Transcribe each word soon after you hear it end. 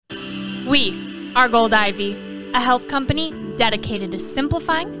We are Gold Ivy, a health company dedicated to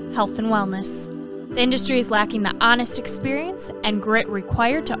simplifying health and wellness. The industry is lacking the honest experience and grit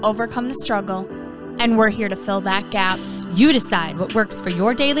required to overcome the struggle, and we're here to fill that gap. You decide what works for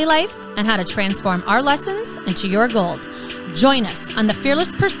your daily life and how to transform our lessons into your gold. Join us on the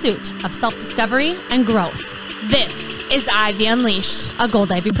fearless pursuit of self-discovery and growth. This is Ivy Unleashed, a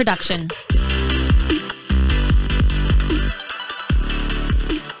Gold Ivy production.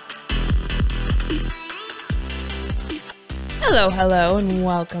 Hello, and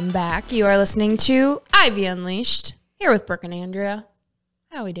welcome back. You are listening to Ivy Unleashed, here with Brooke and Andrea.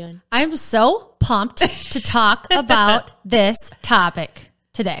 How are we doing? I'm so pumped to talk about this topic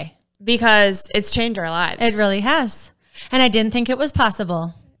today. Because it's changed our lives. It really has. And I didn't think it was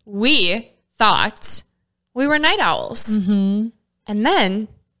possible. We thought we were night owls. Mm-hmm. And then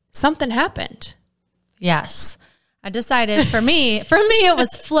something happened. Yes. I decided for me, it was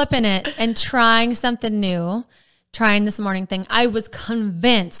flipping it and trying something new, trying this morning thing. I was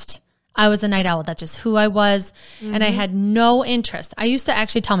convinced I was a night owl. That's just who I was. Mm-hmm. And I had no interest. I used to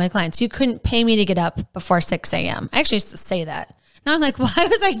actually tell my clients, you couldn't pay me to get up before 6 a.m. I actually used to say that. Now I'm like, why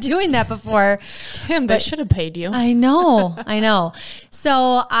was I doing that before? Damn, they should have paid you. I know.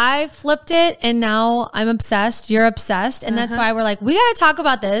 So I flipped it and now I'm obsessed. You're obsessed. And that's why we're like, we got to talk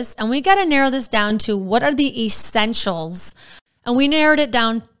about this and we got to narrow this down to what are the essentials. And we narrowed it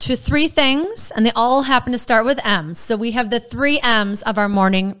down to 3 things and they all happen to start with M's. So we have the 3 M's of our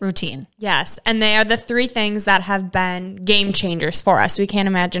morning routine. Yes. And they are the 3 things that have been game changers for us. We can't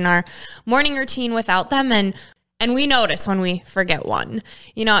imagine our morning routine without them. And we notice when we forget one.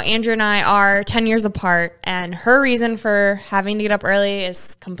 You know, Andrea and I are 10 years apart, and her reason for having to get up early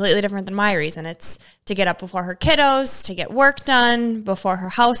is completely different than my reason. It's to get up before her kiddos, to get work done, before her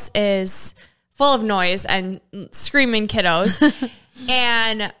house is full of noise and screaming kiddos.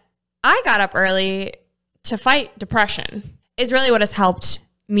 And I got up early to fight depression is really what has helped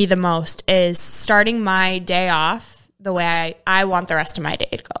me the most, is starting my day off the way I want the rest of my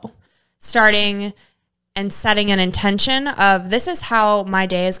day to go. Starting and setting an intention of this is how my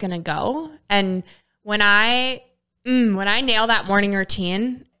day is going to go. And when I nail that morning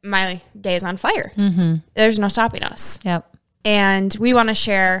routine, my day is on fire. Mm-hmm. There's no stopping us. Yep. And we want to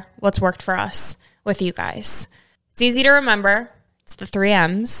share what's worked for us with you guys. It's easy to remember. It's the 3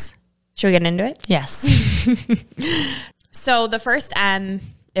 M's. Should we get into it? Yes. So the first M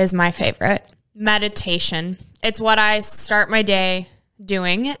is my favorite, meditation. It's what I start my day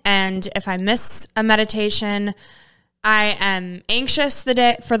doing, and if I miss a meditation, I am anxious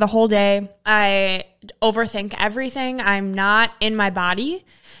for the whole day. I overthink everything. I'm not in my body,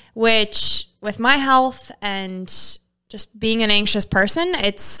 which with my health and just being an anxious person,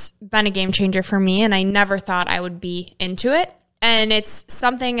 it's been a game changer for me, and I never thought I would be into it. And it's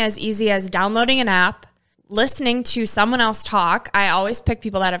something as easy as downloading an app, listening to someone else talk. I always pick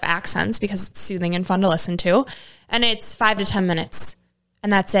people that have accents because it's soothing and fun to listen to, and it's 5 to 10 minutes.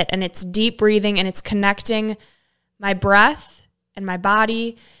 And that's it. And it's deep breathing and it's connecting my breath and my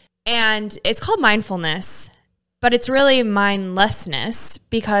body. And it's called mindfulness, but it's really mindlessness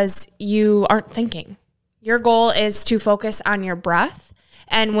because you aren't thinking. Your goal is to focus on your breath.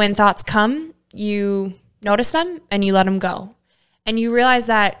 And when thoughts come, you notice them and you let them go. And you realize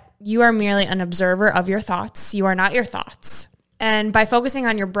that you are merely an observer of your thoughts. You are not your thoughts. And by focusing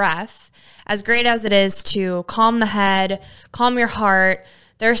on your breath, as great as it is to calm the head, calm your heart,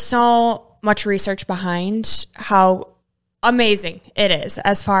 there's so much research behind how amazing it is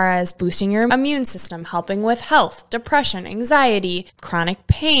as far as boosting your immune system, helping with health, depression, anxiety, chronic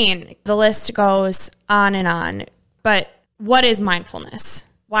pain. The list goes on and on. But what is mindfulness?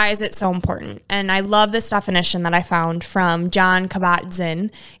 Why is it so important? And I love this definition that I found from Jon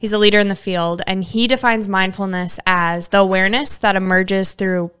Kabat-Zinn. He's a leader in the field, and he defines mindfulness as the awareness that emerges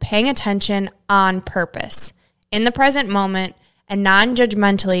through paying attention on purpose, in the present moment, and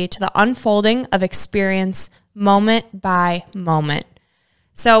non-judgmentally to the unfolding of experience moment by moment.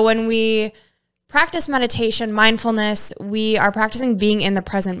 So when we practice meditation, mindfulness, we are practicing being in the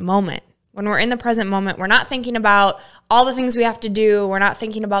present moment. When we're in the present moment, we're not thinking about all the things we have to do. We're not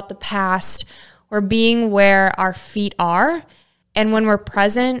thinking about the past. We're being where our feet are. And when we're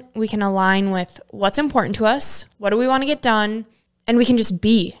present, we can align with what's important to us. What do we want to get done? And we can just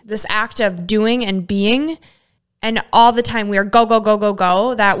be. This act of doing and being. And all the time we are go, go, go, go,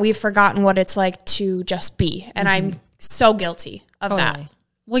 go, that we've forgotten what it's like to just be. And I'm so guilty of that.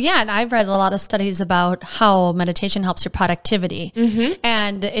 Well, yeah, and I've read a lot of studies about how meditation helps your productivity. Mm-hmm.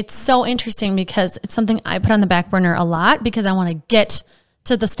 And it's so interesting because it's something I put on the back burner a lot because I want to get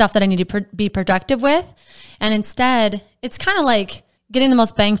to the stuff that I need to be productive with. And instead, it's kind of like getting the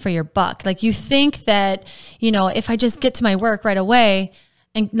most bang for your buck. Like you think that, you know, if I just get to my work right away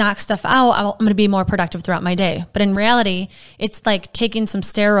and knock stuff out, I'm going to be more productive throughout my day. But in reality, it's like taking some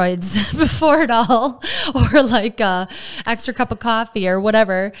steroids before it all, or like a extra cup of coffee or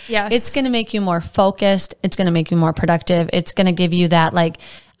whatever. Yes. It's going to make you more focused. It's going to make you more productive. It's going to give you that, like,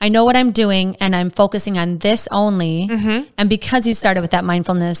 I know what I'm doing and I'm focusing on this only. And because you started with that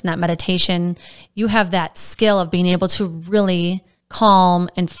mindfulness and that meditation, you have that skill of being able to really calm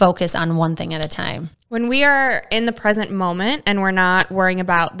and focus on one thing at a time. When we are in the present moment and we're not worrying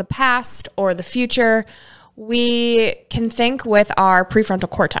about the past or the future, we can think with our prefrontal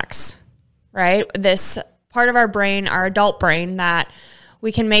cortex, right? This part of our brain, our adult brain, that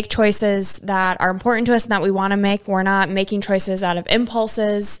we can make choices that are important to us and that we want to make. We're not making choices out of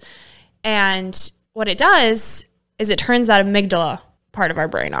impulses. And what it does is it turns that amygdala part of our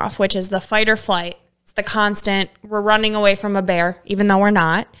brain off, which is the fight or flight. It's the constant, we're running away from a bear, even though we're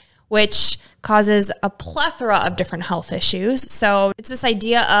not, which causes a plethora of different health issues. So it's this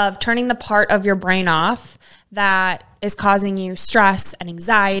idea of turning the part of your brain off that is causing you stress and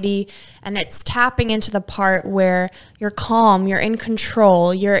anxiety, and it's tapping into the part where you're calm, you're in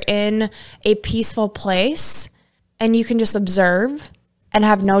control, you're in a peaceful place, and you can just observe and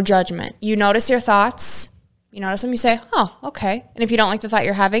have no judgment. You notice your thoughts, you notice them, you say, oh, okay. And if you don't like the thought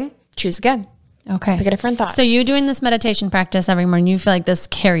you're having, choose again. Okay. Pick a different thought. So you doing this meditation practice every morning, you feel like this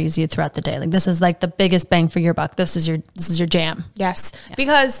carries you throughout the day. Like this is like the biggest bang for your buck. This is your jam. Yes. Yeah.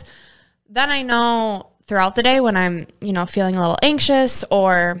 Because then I know throughout the day when I'm, you know, feeling a little anxious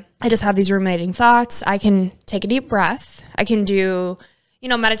or I just have these ruminating thoughts, I can take a deep breath. I can do, you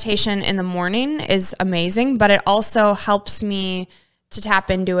know, meditation in the morning is amazing, but it also helps me to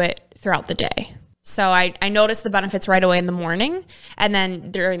tap into it throughout the day. So I notice the benefits right away in the morning. And then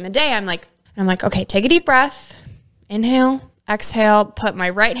during the day, I'm like, okay, take a deep breath, inhale, exhale, put my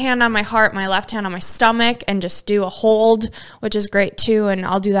right hand on my heart, my left hand on my stomach, and just do a hold, which is great too. And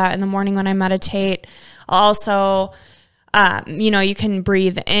I'll do that in the morning when I meditate. Also, you know, you can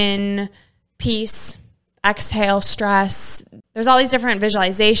breathe in peace, exhale stress. There's all these different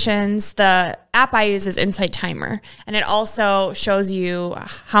visualizations. The app I use is Insight Timer, and it also shows you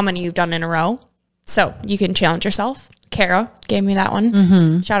how many you've done in a row. So you can challenge yourself. Kara gave me that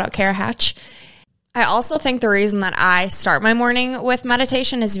one. Shout out Kara Hatch. I also think the reason that I start my morning with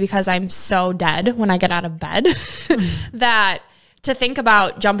meditation is because I'm so dead when I get out of bed that to think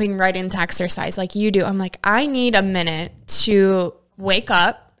about jumping right into exercise like you do, I'm like, I need a minute to wake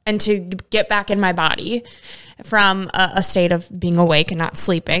up and to get back in my body from a state of being awake and not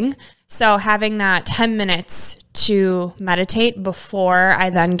sleeping. So having that 10 minutes to meditate before I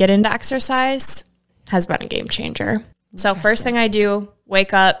then get into exercise has been a game changer. So first thing I do,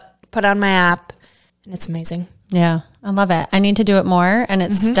 wake up, put on my app, and it's amazing. Yeah, I love it. I need to do it more. And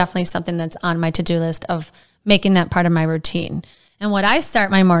it's definitely something that's on my to-do list of making that part of my routine. And what I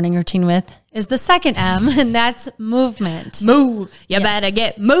start my morning routine with is the second M, and that's movement. Move. You better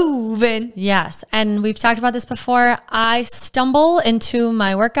get moving. Yes. And we've talked about this before. I stumble into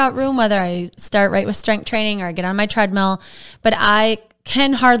my workout room, whether I start right with strength training or I get on my treadmill, but I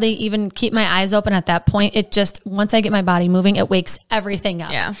can hardly even keep my eyes open at that point. It just, once I get my body moving, it wakes everything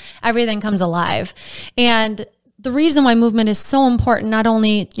up. Yeah. Everything comes alive. And the reason why movement is so important, not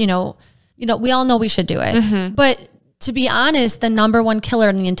only, you know, we all know we should do it, but to be honest, the number one killer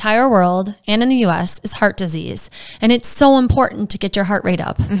in the entire world and in the US is heart disease. And it's so important to get your heart rate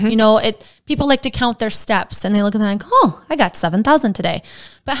up. You know, people like to count their steps and they look at them like, oh, I got 7,000 today.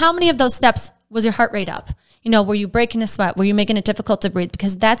 But how many of those steps was your heart rate up? You know, were you breaking a sweat? Were you making it difficult to breathe?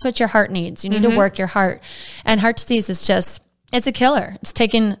 Because that's what your heart needs. You need to work your heart. And heart disease is just, it's a killer. It's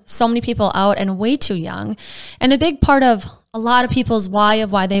taking so many people out and way too young. And a big part of a lot of people's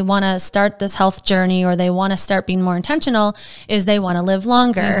why they want to start this health journey or they want to start being more intentional is they want to live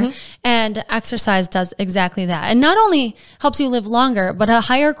longer. And exercise does exactly that. And not only helps you live longer, but a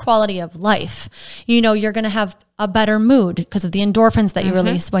higher quality of life. You know, you're going to have a better mood because of the endorphins that you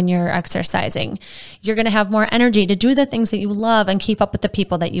release when you're exercising. You're going to have more energy to do the things that you love and keep up with the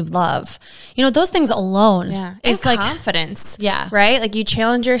people that you love. You know, those things alone. Yeah. It's like like confidence. Yeah. Right? Like you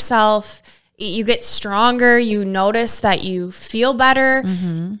challenge yourself, you get stronger, you notice that you feel better,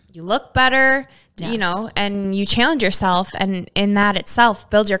 you look better, you know, and you challenge yourself. And in that itself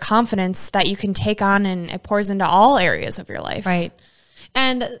builds your confidence that you can take on, and it pours into all areas of your life. Right.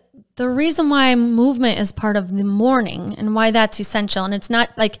 And the reason why movement is part of the morning and why that's essential, and it's not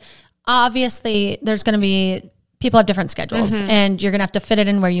like, obviously there's going to be people have different schedules and you're going to have to fit it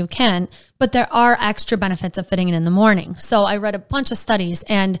in where you can, but there are extra benefits of fitting it in the morning. So I read a bunch of studies,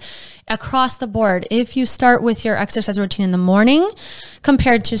 and across the board, if you start with your exercise routine in the morning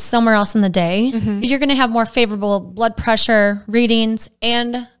compared to somewhere else in the day, you're going to have more favorable blood pressure readings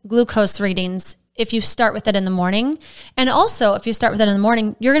and glucose readings if you start with it in the morning. And also, if you start with it in the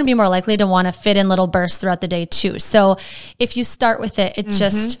morning, you're going to be more likely to want to fit in little bursts throughout the day too. So if you start with it, it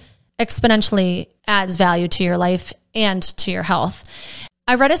just exponentially adds value to your life and to your health.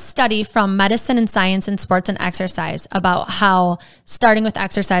 I read a study from Medicine and Science in Sports and Exercise about how starting with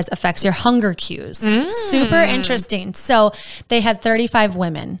exercise affects your hunger cues. Super interesting. So they had 35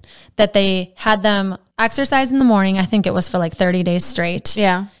 women that they had them exercise in the morning. I think it was for like 30 days straight.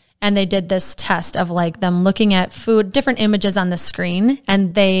 Yeah. And they did this test of like them looking at food, different images on the screen,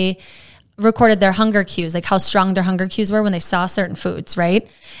 and they recorded their hunger cues, like how strong their hunger cues were when they saw certain foods, right?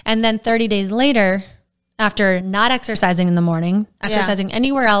 And then 30 days later, after not exercising in the morning, exercising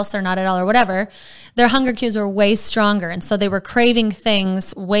anywhere else or not at all or whatever, their hunger cues were way stronger. And so they were craving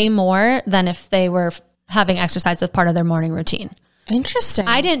things way more than if they were having exercise as part of their morning routine. Interesting.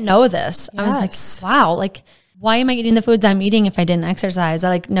 I didn't know this. I was like, wow, like, why am I eating the foods I'm eating if I didn't exercise? I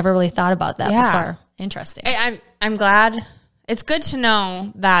like never really thought about that before. Interesting. I'm glad. It's good to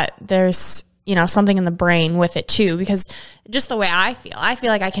know that there's, something in the brain with it too, because just the way I feel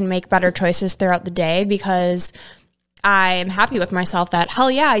like I can make better choices throughout the day because I am happy with myself that, hell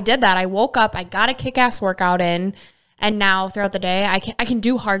yeah, I did that. I woke up, I got a kick-ass workout in, and now throughout the day, I can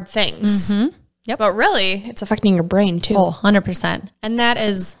do hard things. Yep. But really, it's affecting your brain too. Oh, 100%. And that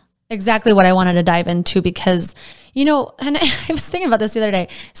is exactly what I wanted to dive into because, and I was thinking about this the other day.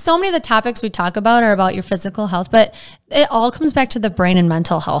 So many of the topics we talk about are about your physical health, but it all comes back to the brain and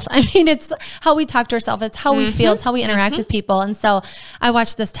mental health. I mean, it's how we talk to ourselves. It's how we feel. It's how we interact with people. And so I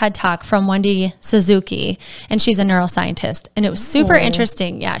watched this TED Talk from Wendy Suzuki, and she's a neuroscientist, and it was super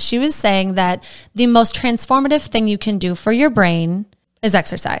interesting. Yeah. She was saying that the most transformative thing you can do for your brain is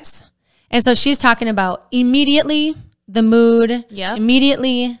exercise. And so she's talking about immediately the mood,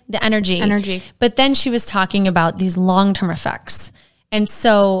 immediately the energy. But then she was talking about these long-term effects. And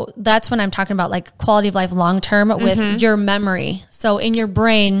so that's when I'm talking about like quality of life long-term with your memory. So in your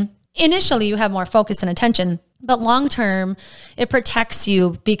brain, initially you have more focus and attention, but long-term it protects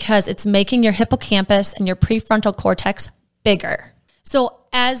you because it's making your hippocampus and your prefrontal cortex bigger. So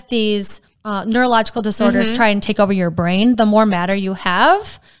as these neurological disorders try and take over your brain, the more matter you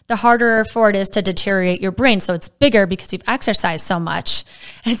have, the harder for it is to deteriorate your brain. So it's bigger because you've exercised so much.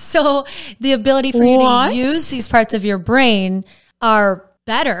 And so the ability for you to use these parts of your brain are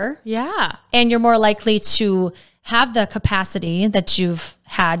better. Yeah. And you're more likely to have the capacity that you've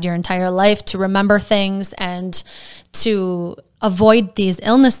had your entire life to remember things and to avoid these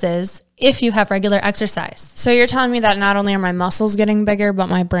illnesses if you have regular exercise. So you're telling me that not only are my muscles getting bigger, but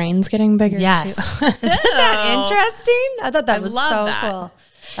my brain's getting bigger too. Isn't that interesting? I thought that was so cool.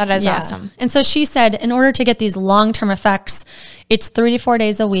 That is awesome. And so she said, in order to get these long-term effects, it's 3 to 4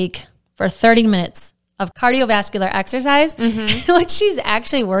 days a week for 30 minutes of cardiovascular exercise. What she's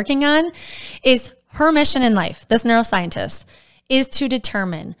actually working on is her mission in life, this neuroscientist, is to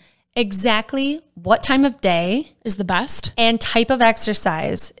determine exactly what time of day is the best and type of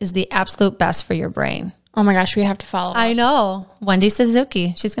exercise is the absolute best for your brain. Oh my gosh, we have to follow. I know. Wendy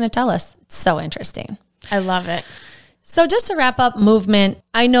Suzuki, she's going to tell us. It's so interesting. I love it. So just to wrap up movement,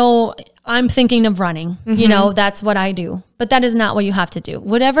 I know I'm thinking of running, that's what I do, but that is not what you have to do.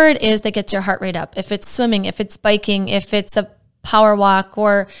 Whatever it is that gets your heart rate up, if it's swimming, if it's biking, if it's a power walk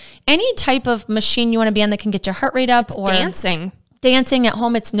or any type of machine you want to be on that can get your heart rate up, or dancing at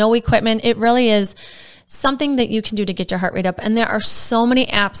home, it's no equipment. It really is something that you can do to get your heart rate up. And there are so many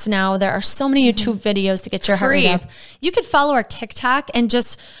apps now. There are so many YouTube videos to get your heart rate up. You could follow our TikTok and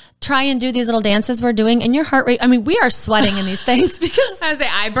just try and do these little dances we're doing, and your heart rate, I mean, we are sweating in these things because I would say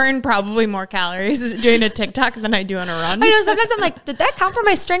I burn probably more calories doing a TikTok than I do on a run. I know, sometimes I'm like, did that count for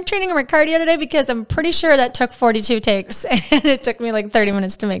my strength training or my cardio today? Because I'm pretty sure that took 42 takes and it took me like 30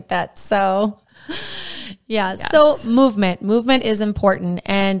 minutes to make that. So so movement is important,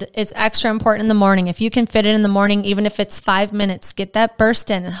 and it's extra important in the morning. If you can fit it in the morning, even if it's 5 minutes, get that burst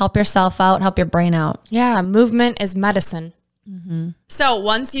in and help yourself out, help your brain out. Yeah, movement is medicine. So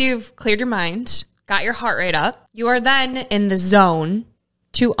once you've cleared your mind, got your heart rate up, you are then in the zone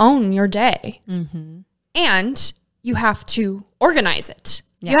to own your day. And you have to organize it.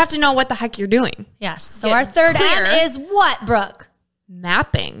 You have to know what the heck you're doing. Yes. So our third M is what, Brooke?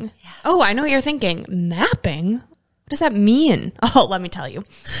 Mapping. Yes. Oh, I know what you're thinking. Mapping? What does that mean? Oh, let me tell you.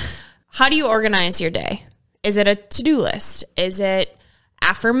 How do you organize your day? Is it a to-do list? Is it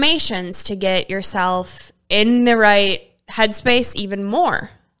affirmations to get yourself in the right headspace even more.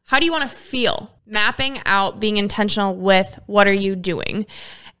 How do you want to feel? Mapping out, being intentional with what are you doing?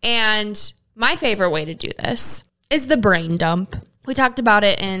 And my favorite way to do this is the brain dump. We talked about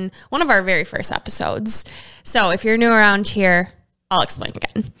it in one of our very first episodes. So if you're new around here, I'll explain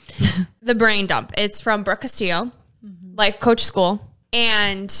again. The brain dump. It's from Brooke Castillo, Life Coach School.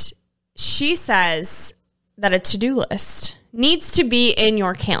 And she says that a to-do list needs to be in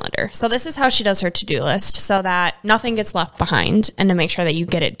your calendar. So this is how she does her to-do list so that nothing gets left behind and to make sure that you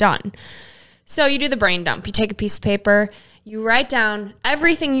get it done. So you do the brain dump. You take a piece of paper, you write down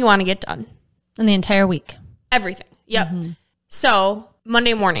everything you want to get done. In the entire week. Everything. Yep. So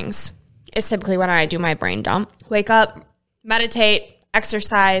Monday mornings is typically when I do my brain dump. Wake up, meditate,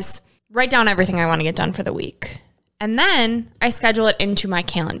 exercise, write down everything I want to get done for the week. And then I schedule it into my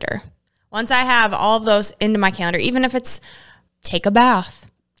calendar. Once I have all of those into my calendar, even if it's take a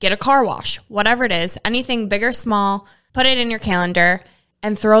bath, get a car wash, whatever it is, anything big or small, put it in your calendar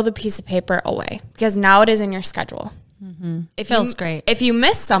and throw the piece of paper away because now it is in your schedule. It feels great. If you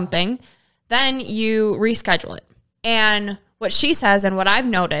miss something, then you reschedule it. And what she says and what I've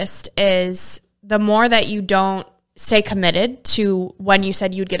noticed is the more that you don't stay committed to when you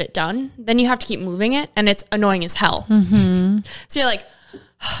said you'd get it done, then you have to keep moving it and it's annoying as hell. So you're like,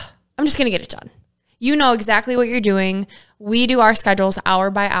 I'm just going to get it done. You know exactly what you're doing. We do our schedules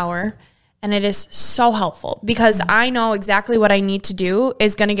hour by hour, and it is so helpful because I know exactly what I need to do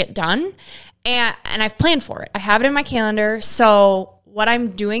is going to get done, and I've planned for it. I have it in my calendar, so what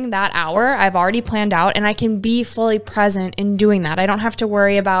I'm doing that hour, I've already planned out, and I can be fully present in doing that. I don't have to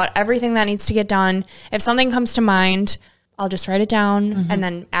worry about everything that needs to get done. If something comes to mind, I'll just write it down and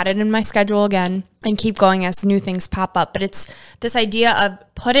then add it in my schedule again and keep going as new things pop up. But it's this idea of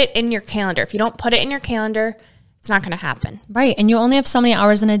put it in your calendar. If you don't put it in your calendar, it's not going to happen. Right. And you only have so many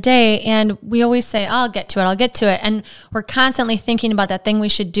hours in a day. And we always say, I'll get to it. And we're constantly thinking about that thing we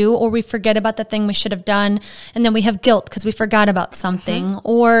should do, or we forget about the thing we should have done. And then we have guilt because we forgot about something.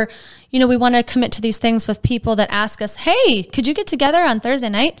 Or, we want to commit to these things with people that ask us, hey, could you get together on Thursday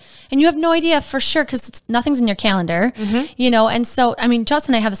night? And you have no idea for sure because nothing's in your calendar, And so,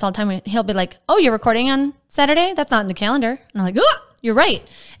 Justin and I have this all the time. He'll be like, oh, you're recording on Saturday? That's not in the calendar. And I'm like, oh, you're right.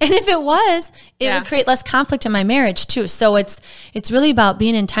 And if it was, it would create less conflict in my marriage too. So it's really about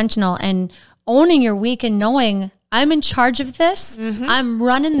being intentional and owning your week and knowing I'm in charge of this. I'm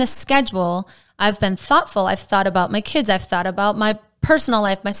running the schedule. I've been thoughtful. I've thought about my kids. I've thought about my personal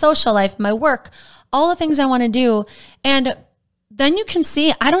life, my social life, my work, all the things I want to do. And then you can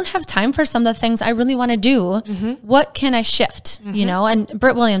see I don't have time for some of the things I really want to do. What can I shift, And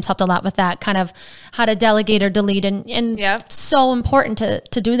Britt Williams helped a lot with that, kind of how to delegate or delete. And it's so important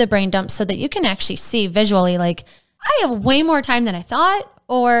to do the brain dump so that you can actually see visually, like, I have way more time than I thought,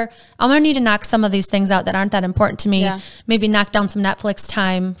 or I'm going to need to knock some of these things out that aren't that important to me. Maybe knock down some Netflix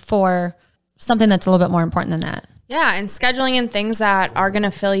time for something that's a little bit more important than that. Yeah, and scheduling in things that are going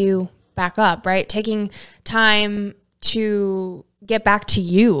to fill you back up, right? Taking time to get back to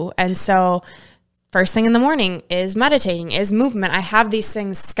you. And so first thing in the morning is meditating, is movement. I have these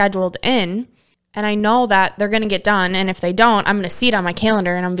things scheduled in, and I know that they're going to get done. And if they don't, I'm going to see it on my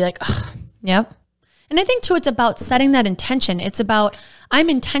calendar and I'm going to be like, ugh. Yep. And I think too, it's about setting that intention. It's about, I'm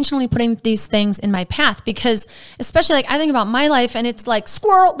intentionally putting these things in my path because especially like I think about my life and it's like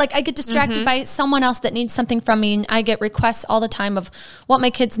squirrel, like I get distracted by someone else that needs something from me. And I get requests all the time of what my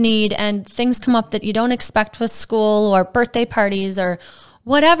kids need and things come up that you don't expect with school or birthday parties or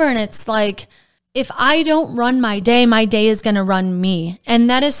whatever. And it's like, if I don't run my day is going to run me. And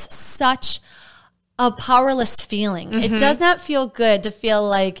that is such a powerless feeling. It does not feel good to feel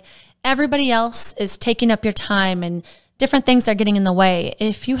like everybody else is taking up your time and different things are getting in the way.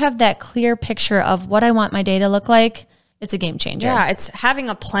 If you have that clear picture of what I want my day to look like, it's a game changer. Yeah, it's having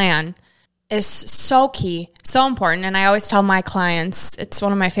a plan is so key, so important. And I always tell my clients, it's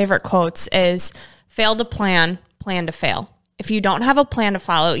one of my favorite quotes is fail to plan, plan to fail. If you don't have a plan to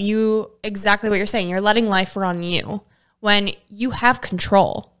follow, exactly what you're saying, you're letting life run you when you have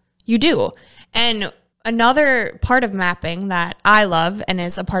control. You do. And another part of mapping that I love and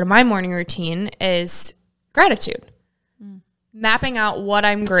is a part of my morning routine is gratitude. Mapping out what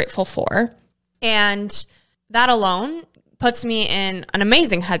I'm grateful for. And that alone puts me in an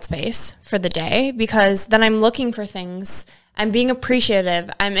amazing headspace for the day because then I'm looking for things. I'm being appreciative.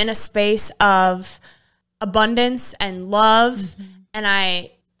 I'm in a space of abundance and love. And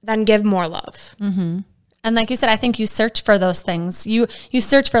I then give more love. And like you said, I think you search for those things. You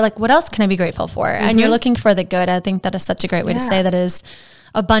search for like, what else can I be grateful for? And you're looking for the good. I think that is such a great way to say that is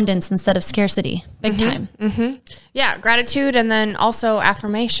abundance instead of scarcity. Big time. Yeah, gratitude and then also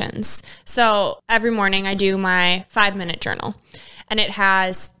affirmations. So every morning I do my 5-minute journal, and it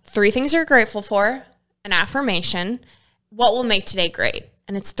has 3 things you're grateful for, an affirmation, what will make today great.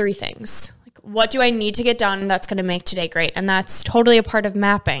 And it's 3 things. Like, what do I need to get done that's going to make today great? And that's totally a part of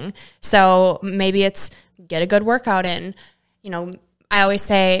mapping. So maybe it's get a good workout in, I always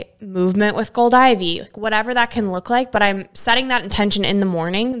say movement with Gold Ivy, like whatever that can look like, but I'm setting that intention in the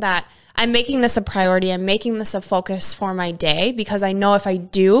morning that I'm making this a priority. I'm making this a focus for my day because I know if I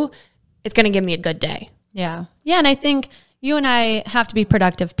do, it's going to give me a good day. Yeah. Yeah. And I think you and I have to be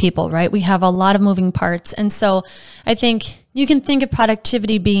productive people, right? We have a lot of moving parts. And so I think you can think of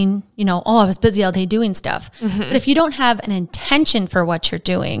productivity being, I was busy all day doing stuff. But if you don't have an intention for what you're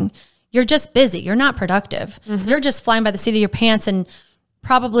doing, you're just busy. You're not productive. You're just flying by the seat of your pants and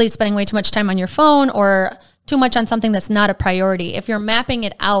probably spending way too much time on your phone or too much on something that's not a priority. If you're mapping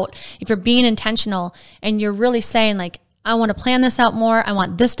it out, if you're being intentional and you're really saying like, I want to plan this out more, I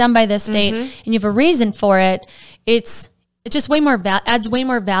want this done by this date, and you have a reason for it, it's just way more adds way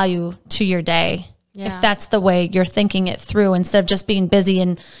more value to your day. Yeah. If that's the way you're thinking it through, instead of just being busy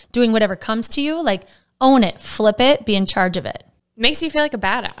and doing whatever comes to you, like own it, flip it, be in charge of it. Makes you feel like a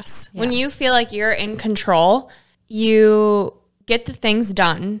badass. Yeah. When you feel like you're in control, you get the things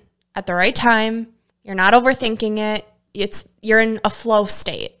done at the right time. You're not overthinking it. You're in a flow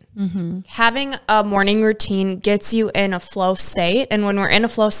state. Having a morning routine gets you in a flow state. And when we're in a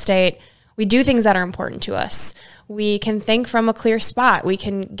flow state, we do things that are important to us. We can think from a clear spot. We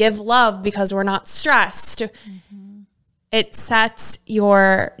can give love because we're not stressed. It sets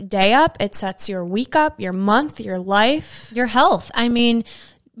your day up. It sets your week up, your month, your life. Your health. I mean,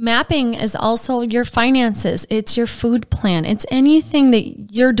 mapping is also your finances. It's your food plan. It's anything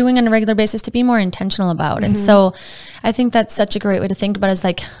that you're doing on a regular basis to be more intentional about. And so I think that's such a great way to think about it, is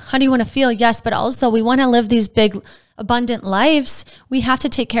like, how do you want to feel? Yes, but also we want to live these big, abundant lives. We have to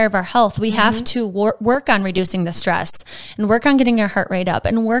take care of our health. We have to work on reducing the stress and work on getting our heart rate up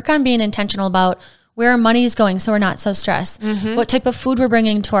and work on being intentional about where our money is going so we're not so stressed, what type of food we're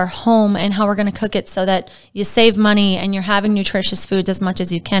bringing to our home and how we're going to cook it so that you save money and you're having nutritious foods as much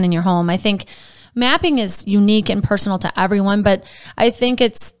as you can in your home. I think mapping is unique and personal to everyone, but I think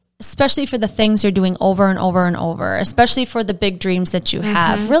it's especially for the things you're doing over and over and over, especially for the big dreams that you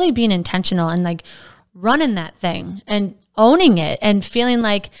have, really being intentional and like running that thing and owning it and feeling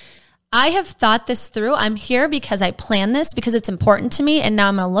like, I have thought this through. I'm here because I planned this, because it's important to me. And now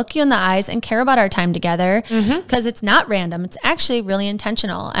I'm going to look you in the eyes and care about our time together, because it's not random. It's actually really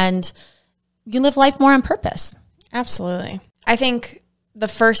intentional, and you live life more on purpose. Absolutely. I think the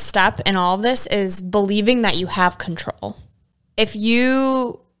first step in all of this is believing that you have control. If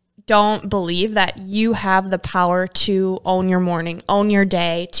you don't believe that you have the power to own your morning, own your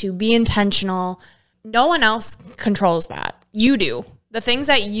day, to be intentional, no one else controls that. You do. The things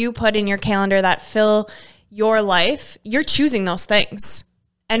that you put in your calendar that fill your life, you're choosing those things.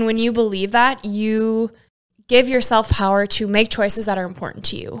 And when you believe that, you give yourself power to make choices that are important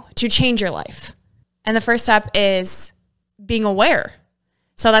to you, to change your life. And the first step is being aware.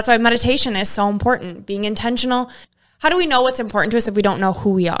 So that's why meditation is so important, being intentional. How do we know what's important to us if we don't know who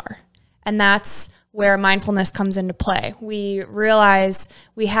we are? And that's where mindfulness comes into play. We realize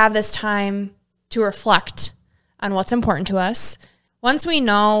we have this time to reflect on what's important to us. Once we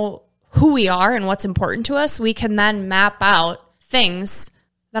know who we are and what's important to us, we can then map out things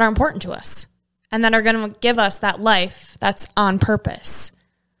that are important to us and that are going to give us that life that's on purpose.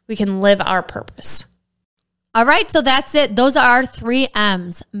 We can live our purpose. All right, so that's it. Those are our 3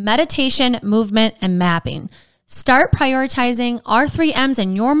 M's: meditation, movement, and mapping. Start prioritizing our 3 M's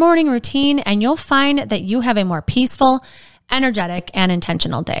in your morning routine, and you'll find that you have a more peaceful, energetic, and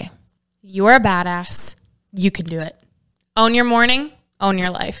intentional day. You're a badass. You can do it. Own your morning, own your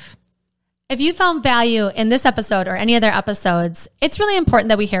life. If you found value in this episode or any other episodes, it's really important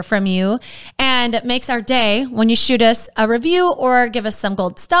that we hear from you, and it makes our day when you shoot us a review or give us some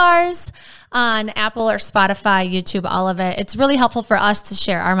gold stars on Apple or Spotify, YouTube, all of it. It's really helpful for us to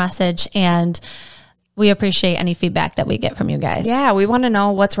share our message, and we appreciate any feedback that we get from you guys. Yeah, we want to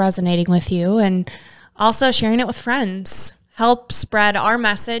know what's resonating with you, and also sharing it with friends. Help spread our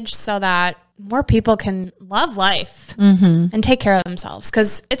message so that more people can love life and take care of themselves,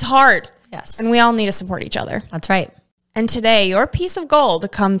 because it's hard. Yes. And we all need to support each other. That's right. And today, your piece of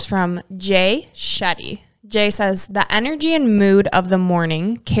gold comes from Jay Shetty. Jay says, the energy and mood of the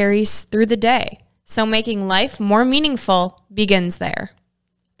morning carries through the day. So making life more meaningful begins there.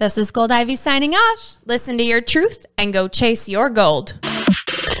 This is Gold Ivy signing off. Listen to your truth and go chase your gold.